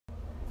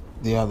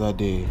The other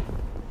day,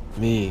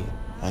 me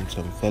and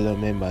some fellow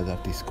members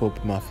of the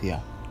Scope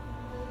Mafia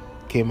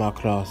came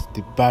across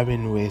the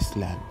barren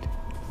wasteland,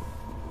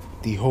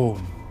 the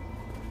home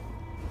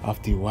of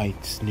the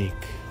white snake.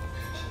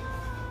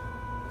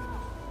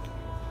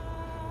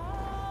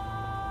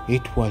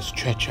 It was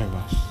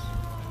treacherous,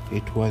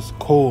 it was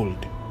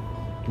cold,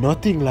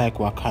 nothing like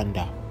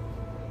Wakanda.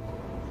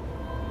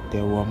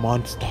 There were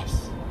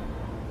monsters,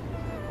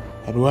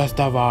 and worst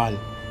of all,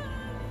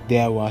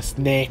 there were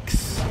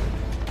snakes.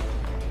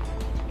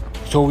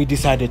 So we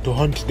decided to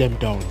hunt them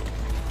down,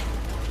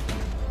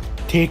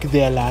 take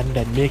their land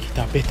and make it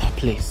a better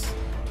place.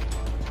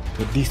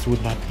 But this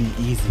would not be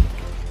easy.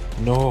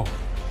 No,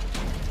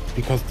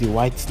 because the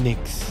white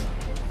snakes,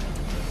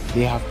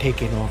 they have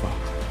taken over.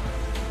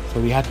 So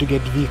we had to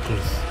get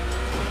vehicles.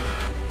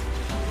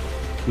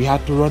 We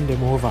had to run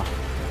them over.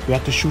 We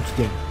had to shoot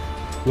them.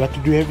 We had to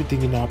do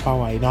everything in our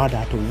power in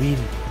order to win.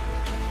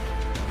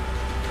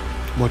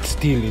 But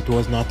still, it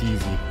was not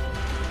easy.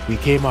 We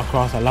came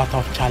across a lot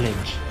of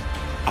challenge.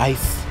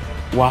 Ice,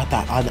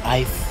 water and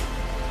ice.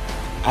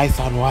 Ice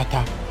and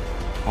water.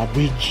 A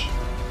bridge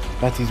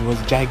that was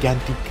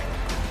gigantic.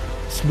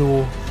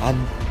 Snow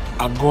and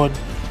a gun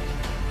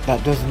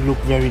that doesn't look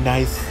very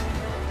nice.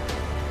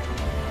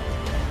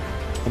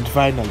 And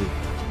finally,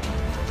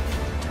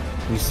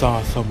 we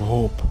saw some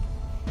hope.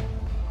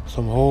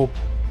 Some hope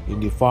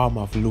in the form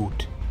of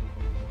loot.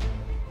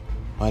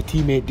 My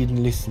teammate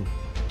didn't listen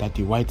that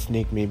the white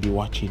snake may be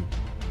watching.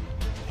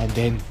 And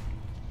then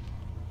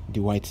the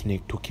white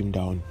snake took him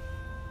down.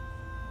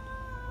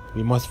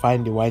 We must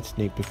find the white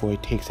snake before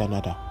it takes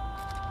another.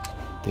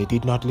 They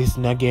did not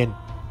listen again.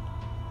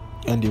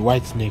 And the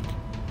white snake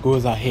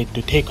goes ahead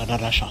to take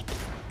another shot.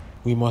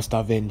 We must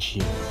avenge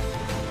him.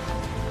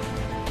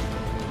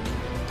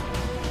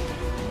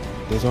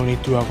 There's only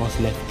 2 of us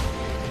left.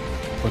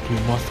 But we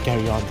must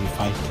carry on the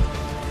fight.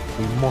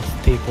 We must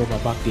take over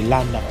back the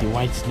land of the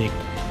white snake.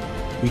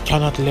 We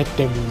cannot let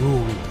them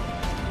rule.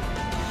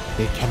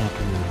 They cannot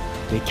rule.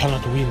 They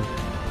cannot win.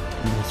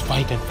 We must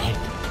fight and fight.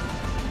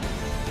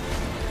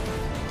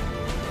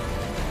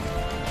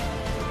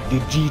 The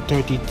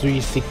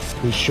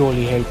G33-6 will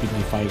surely help in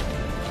the fight.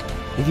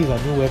 It is a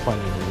new weapon,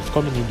 it's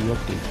coming in the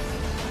update.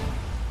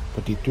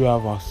 But the 3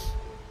 of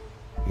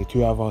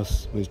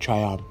us will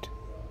triumph.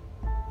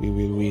 We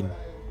will win.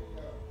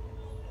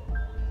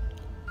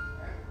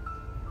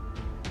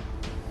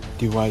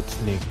 The white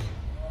snake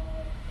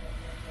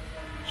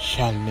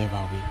shall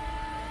never win.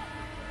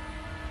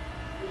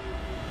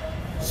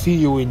 See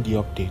you in the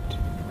update.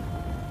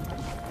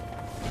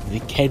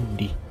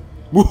 Vikendi.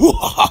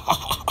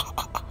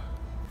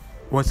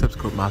 What's up,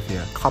 Scope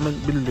Mafia?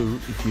 Comment below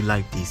if you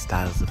like these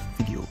styles of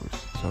videos,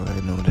 so I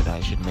know that I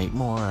should make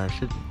more.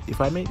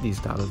 If I make these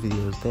style of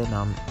videos, then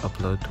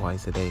upload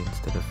twice a day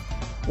instead of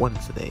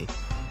once a day.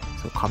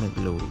 So comment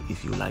below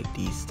if you like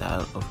these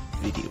style of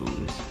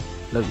videos.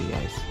 Love you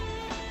guys.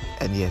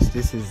 And yes,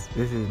 this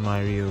is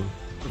my real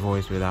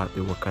voice without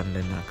the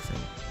Wakandan accent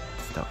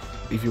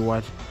stuff. If you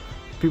watch,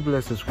 people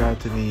that subscribe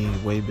to me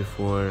way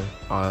before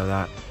all of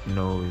that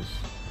knows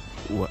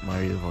what my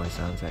real voice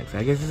sounds like. So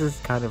I guess this is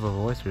kind of a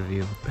voice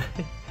review.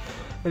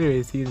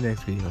 Anyway, see you in the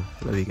next video.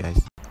 Love you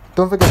guys.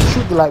 Don't forget to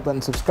shoot the like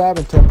button, subscribe,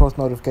 and turn post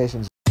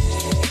notifications.